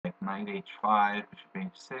knight h5, bishop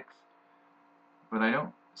h6, but I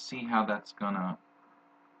don't see how that's gonna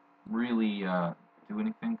really do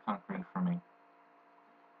anything concrete for me.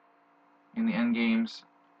 In the endgames,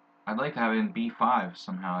 I'd like to have it in b5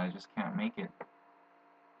 somehow. I just can't make it.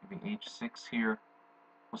 Maybe h6 here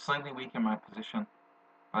will slightly weaken my position,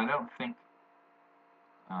 but um,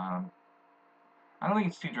 I don't think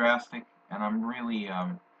it's too drastic, and I'm really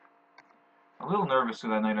a little nervous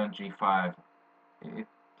with that knight on g5. It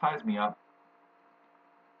ties me up.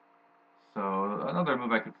 So another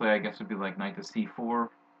move I could play, I guess, would be like knight to c4,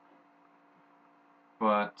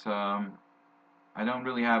 but I don't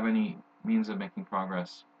really have any means of making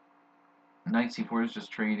progress. Knight c4 is just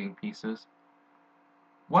trading pieces.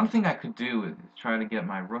 One thing I could do is try to get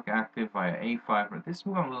my rook active via a5, but this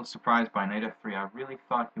move I'm a little surprised by, knight f3. I really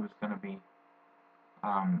thought he was going to be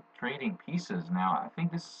trading pieces. Now, I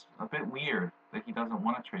think this is a bit weird that he doesn't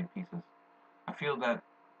want to trade pieces. I feel that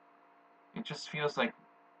it just feels like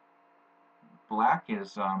black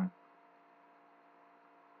is a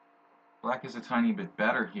tiny bit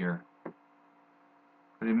better here.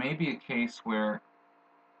 But it may be a case where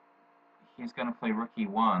he's going to play rook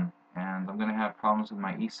e1, and I'm going to have problems with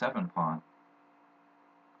my e7 pawn.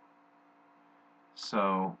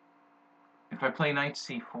 So, if I play knight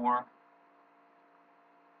c4,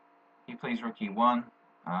 he plays rook e1,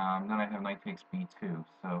 then I have knight takes b2.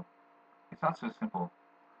 So, it's not so simple.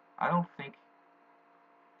 I don't think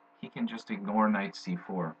he can just ignore knight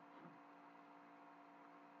c4.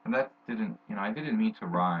 And that didn't, I didn't mean to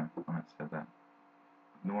rhyme when I said that.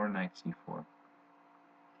 Ignore knight c4.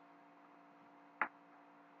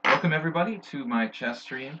 Welcome everybody to my chess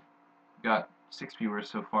stream. We've got 6 viewers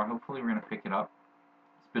so far. Hopefully we're going to pick it up.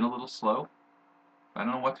 It's been a little slow. I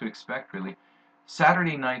don't know what to expect really.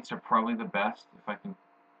 Saturday nights are probably the best. If I can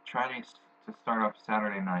try to start off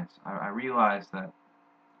Saturday nights. I realize that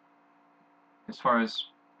as far as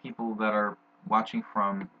people that are watching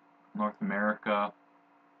from North America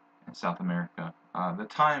and South America, the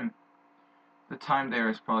time there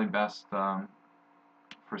is probably best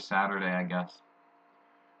for Saturday, I guess.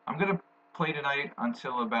 I'm going to play tonight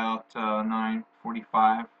until about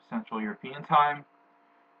 9:45 Central European Time,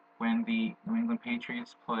 when the New England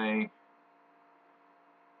Patriots play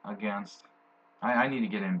against, I need to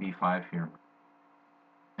get in b5 here,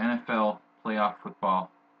 NFL playoff football.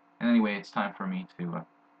 And anyway, it's time for me to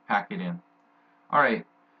pack it in. Alright,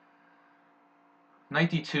 knight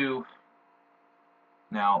d2.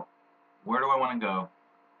 Now, where do I want to go?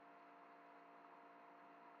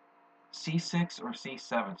 c6 or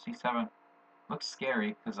c7? c7 looks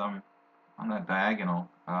scary because I'm on that diagonal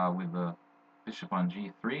with the bishop on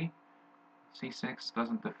g3. c6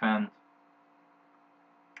 doesn't defend.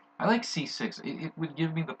 I like c6. It would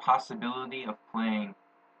give me the possibility of playing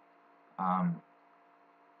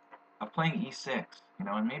e6,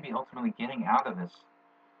 and maybe ultimately getting out of this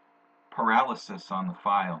paralysis on the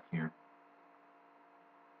file here.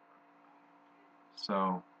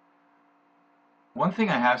 So, one thing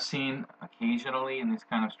I have seen occasionally in these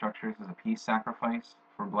kind of structures is a piece sacrifice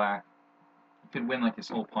for black. You could win like this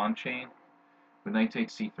whole pawn chain with knight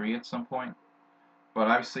takes c3 at some point, but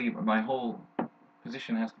obviously my whole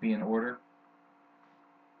position has to be in order.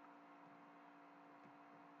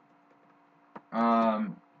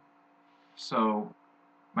 So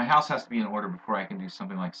my house has to be in order before I can do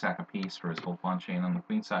something like sack a piece for his whole pawn chain on the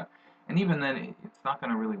queen side. And even then, it's not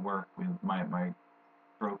going to really work with my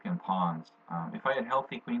broken pawns. If I had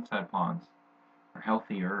healthy queenside pawns, or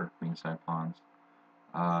healthier queenside pawns,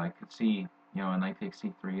 I could see, a knight takes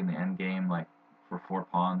c3 in the end game, like for 4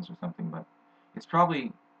 pawns or something. But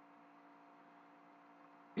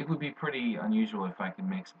it would be pretty unusual if I could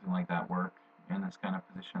make something like that work in this kind of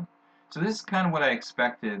position. So this is kind of what I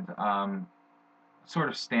expected. Sort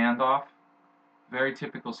of standoff, very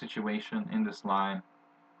typical situation in this line.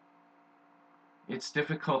 It's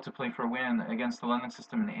difficult to play for a win against the London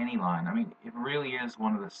system in any line. I mean, it really is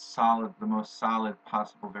one of the most solid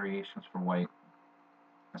possible variations for white,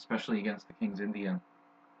 especially against the King's Indian.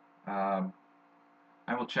 I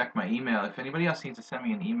will check my email. If anybody else needs to send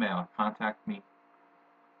me an email, contact me.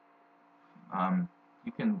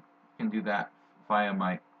 You can do that via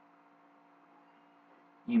my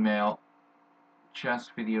email,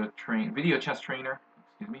 video chess trainer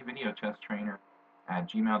at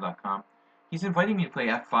gmail.com. He's inviting me to play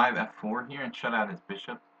f5, f4 here and shut out his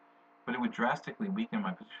bishop, but it would drastically weaken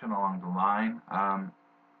my position along the line.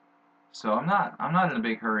 So I'm not in a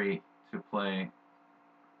big hurry to play.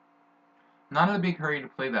 Not in a big hurry to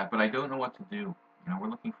play that, but I don't know what to do. We're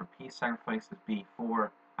looking for piece sacrifices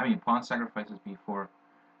b4. Pawn sacrifices b4.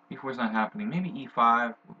 b4 is not happening. Maybe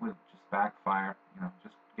e5 would just backfire.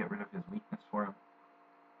 Just get rid of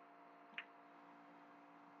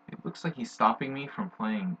looks like he's stopping me from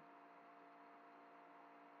playing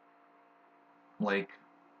like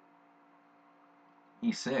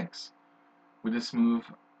e6 with this move.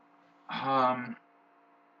 I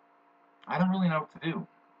don't really know what to do.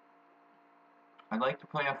 I'd like to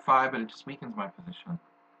play f5, but it just weakens my position.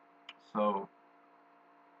 So,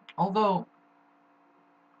 although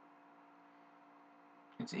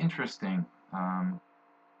it's interesting, it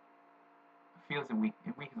feels it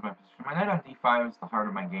weakens my position. My knight on d5 is the heart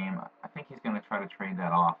of my game. I think he's going to try to trade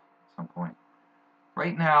that off at some point.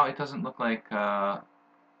 Right now, it doesn't look like I'm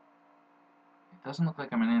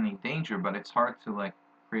in any danger, but it's hard to like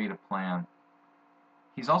create a plan.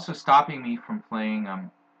 He's also stopping me from playing. I've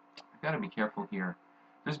got to be careful here.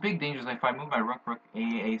 There's big dangers. Like if I move my rook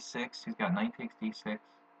a6, he's got knight takes d6.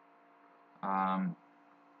 I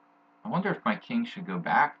wonder if my king should go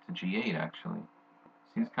back to g8. Actually,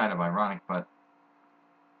 seems kind of ironic, but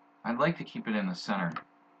I'd like to keep it in the center.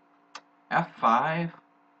 f5,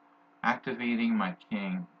 activating my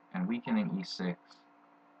king and weakening e6.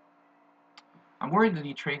 I'm worried that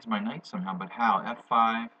he trades my knight somehow, but how?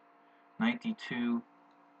 f5, knight d2,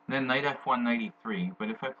 then knight f1, knight e3. But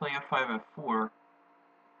if I play f5, f4,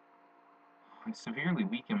 I severely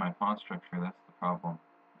weaken my pawn structure. That's the problem.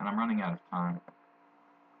 And I'm running out of time.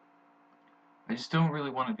 I just don't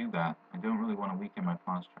really want to do that. I don't really want to weaken my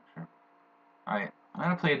pawn structure. Alright, I'm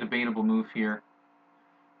going to play a debatable move here.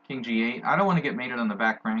 King g8. I don't want to get mated on the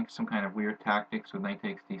back rank, some kind of weird tactics with knight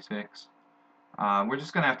takes d6. We're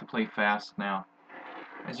just going to have to play fast now.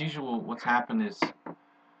 As usual, what's happened is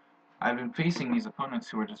I've been facing these opponents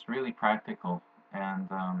who are just really practical, and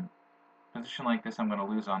a position like this I'm going to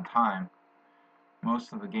lose on time.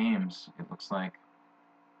 Most of the games, it looks like.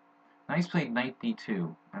 Now he's played knight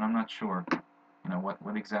d2, and I'm not sure,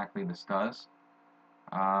 what exactly this does.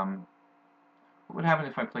 What would happen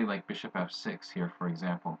if I played like bishop f6 here, for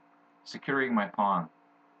example, securing my pawn?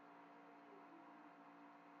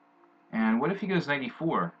 And what if he goes knight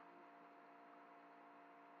e4?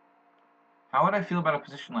 How would I feel about a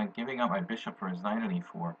position like giving up my bishop for his knight on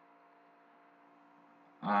e4?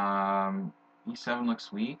 E7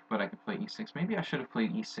 looks weak, but I could play e6. Maybe I should have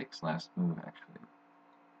played e6 last move, actually.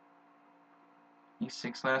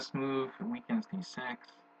 e6 last move, weakens d6.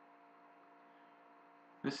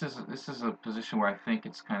 This is a position where I think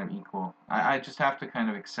it's kind of equal. I just have to kind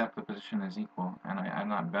of accept the position as equal, and I'm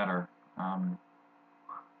not better.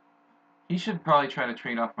 He should probably try to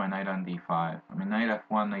trade off my knight on d5. I mean, knight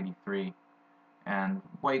f1, knight e3, and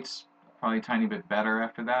white's probably a tiny bit better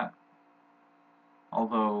after that.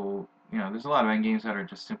 Although, there's a lot of endgames that are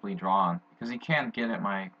just simply drawn because he can't get at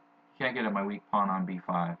my weak pawn on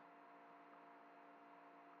b5.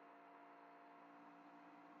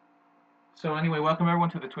 So anyway, welcome everyone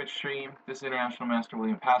to the Twitch stream. This is International Master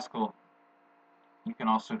William Paschall. You can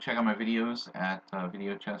also check out my videos at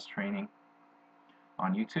Video Chess Training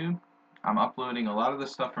on YouTube. I'm uploading a lot of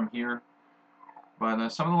this stuff from here, but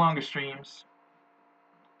some of the longer streams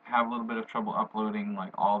have a little bit of trouble uploading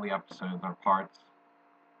like all the episodes or parts.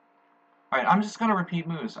 Alright, I'm just going to repeat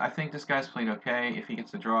moves. I think this guy's played okay. If he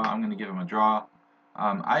gets a draw, I'm going to give him a draw.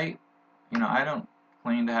 I don't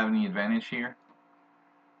claim to have any advantage here.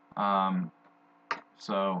 And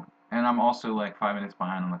I'm also like 5 minutes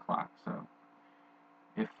behind on the clock. So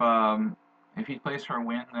if he plays for a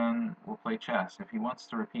win, then we'll play chess. If he wants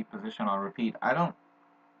to repeat position, I'll repeat. I don't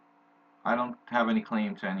have any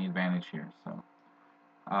claim to any advantage here. So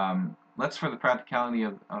let's, for the practicality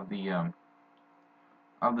of the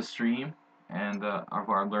stream and of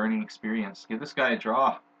our learning experience, give this guy a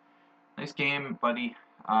draw. Nice game, buddy.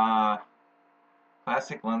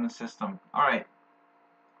 Classic London system. All right.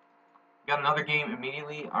 Got another game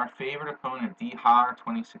immediately. Our favorite opponent, D Har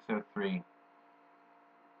 2603.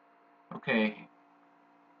 Okay.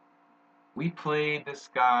 We played this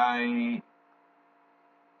guy in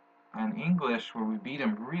English where we beat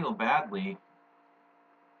him real badly.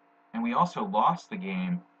 And we also lost the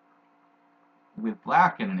game with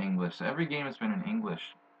black in English. So every game has been in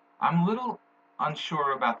English. I'm a little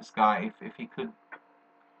unsure about this guy. If he could,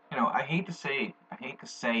 I hate to say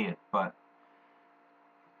it, but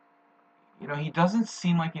he doesn't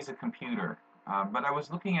seem like he's a computer. But I was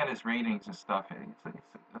looking at his ratings and stuff.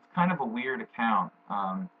 It's kind of a weird account.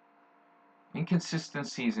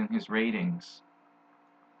 Inconsistencies in his ratings.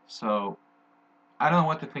 So I don't know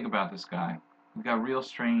what to think about this guy. He's got real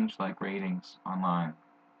strange ratings online.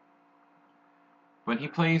 But he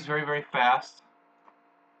plays very, very fast.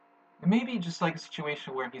 It may be just like a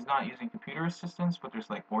situation where he's not using computer assistance, but there's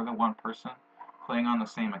more than one person playing on the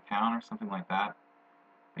same account or something like that.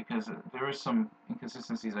 Because there were some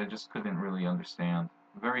inconsistencies I just couldn't really understand.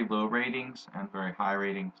 Very low ratings and very high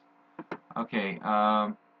ratings. Okay,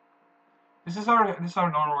 this is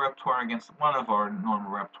our normal repertoire against one of our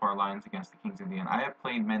normal repertoire lines against the Kings of Indian. I have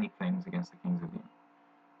played many things against the Kings of Indian.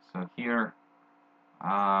 So here,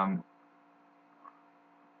 um,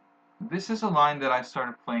 this is a line that I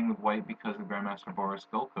started playing with white because of Grandmaster Boris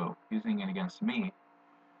Golko using it against me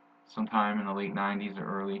sometime in the late 90s or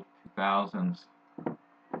early 2000s.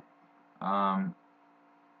 Um,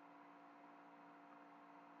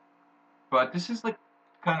 but this is like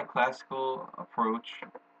kind of classical approach,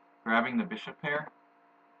 grabbing the bishop pair.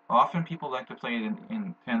 Often people like to play it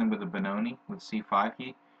in tandem with the Benoni with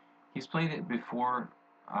c5. He's played it before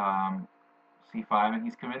c5, and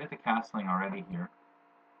he's committed to castling already here.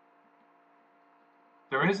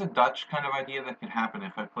 There is a Dutch kind of idea that could happen.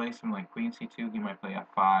 If I play something like queen c2, he might play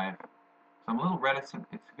f5. So I'm a little reticent.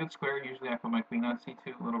 It's a good square. Usually I put my queen on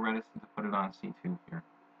c2. A little reticent to put it on c2 here.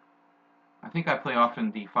 I think I play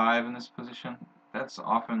often d5 in this position. That's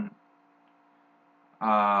often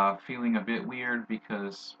feeling a bit weird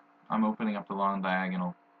because I'm opening up the long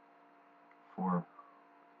diagonal for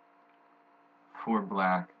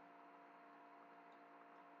black.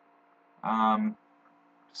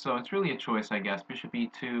 So it's really a choice, I guess. Bishop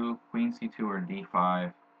e2, queen c2, or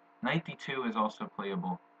d5. Knight d2 is also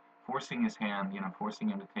playable, forcing his hand, forcing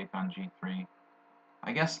him to take on g3.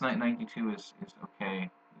 I guess knight d2 is okay.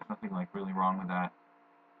 There's nothing like really wrong with that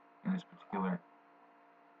in this particular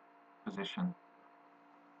position.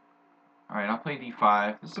 Alright, I'll play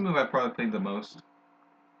d5. This is the move I probably played the most.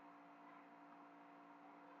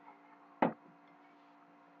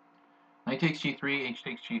 Knight takes g3, h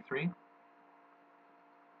takes g3,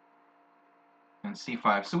 and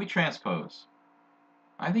c5. So we transpose.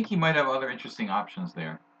 I think he might have other interesting options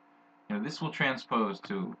there. This will transpose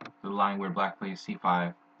to the line where black plays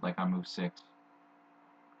c5, like on move 6.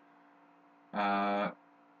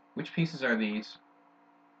 Which pieces are these?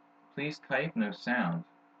 Please type, no sound.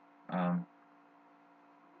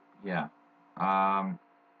 Yeah.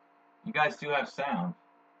 You guys do have sound,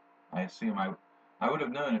 I assume. I would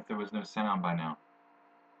have known if there was no sound by now.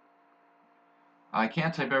 I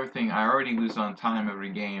can't type everything. I already lose on time every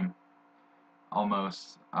game,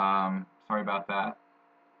 almost. Sorry about that.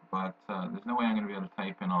 But there's no way I'm going to be able to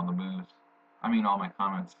type in all the moves. I mean, all my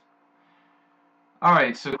comments.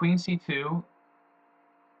 Alright, so queen c2.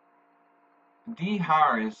 D.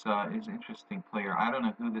 Har is an interesting player. I don't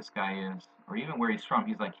know who this guy is, or even where he's from.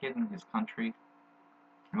 He's like hidden his country.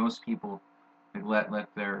 Most people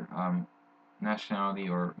let their nationality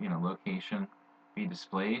or location be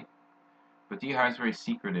displayed, but D. Har is very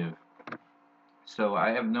secretive. So I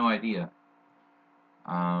have no idea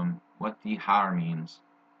what D. Har means,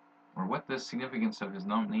 or what the significance of his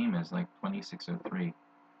name is, like 2603.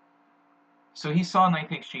 So he saw knight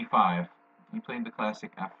takes g5. He played the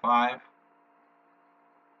classic f5.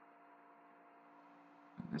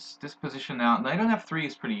 This position now, knight on f3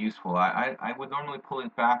 is pretty useful. I would normally pull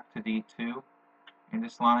it back to d2 in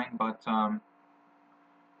this line, but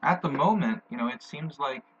at the moment, it seems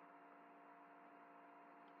like,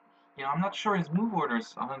 I'm not sure his move order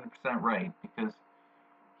is 100% right, because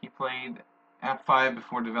he played f5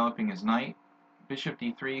 before developing his knight. Bishop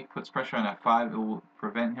d3 puts pressure on f5. It will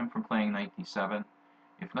prevent him from playing knight d7.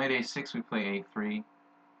 If knight a6, we play a3.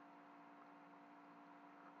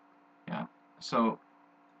 Yeah. So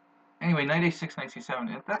anyway, knight a6, knight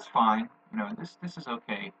c7. That's fine. This is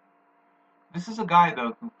okay. This is a guy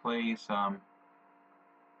though who plays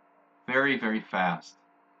very, very fast.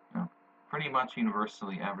 Pretty much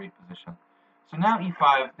universally every position. So now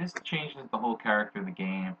e5. This changes the whole character of the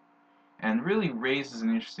game, and really raises an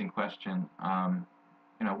interesting question.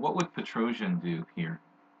 What would Petrosian do here?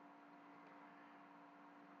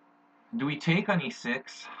 Do we take on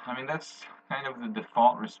e6? I mean, that's kind of the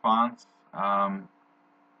default response.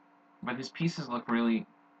 But his pieces look really,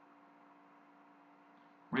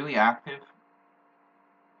 really active.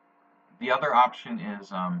 The other option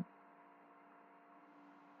is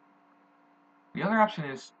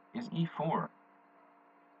e4,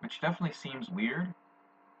 which definitely seems weird.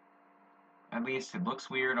 At least it looks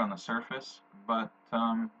weird on the surface, but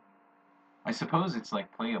I suppose it's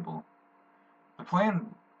like playable. The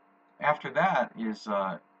plan after that is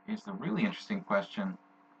the really interesting question.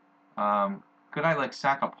 Could I like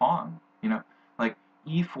sack a pawn? Like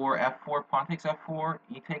e4, f4, pawn takes f4,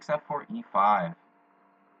 e takes f4, e5,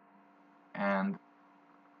 and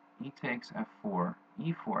e takes f4,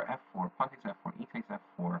 e4, f4, pawn takes f4, e takes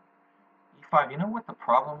f4, e5. You know what the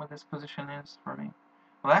problem with this position is for me?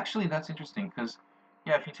 Well, actually, that's interesting because,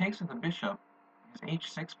 yeah, if he takes with the bishop, his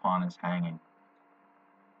h6 pawn is hanging.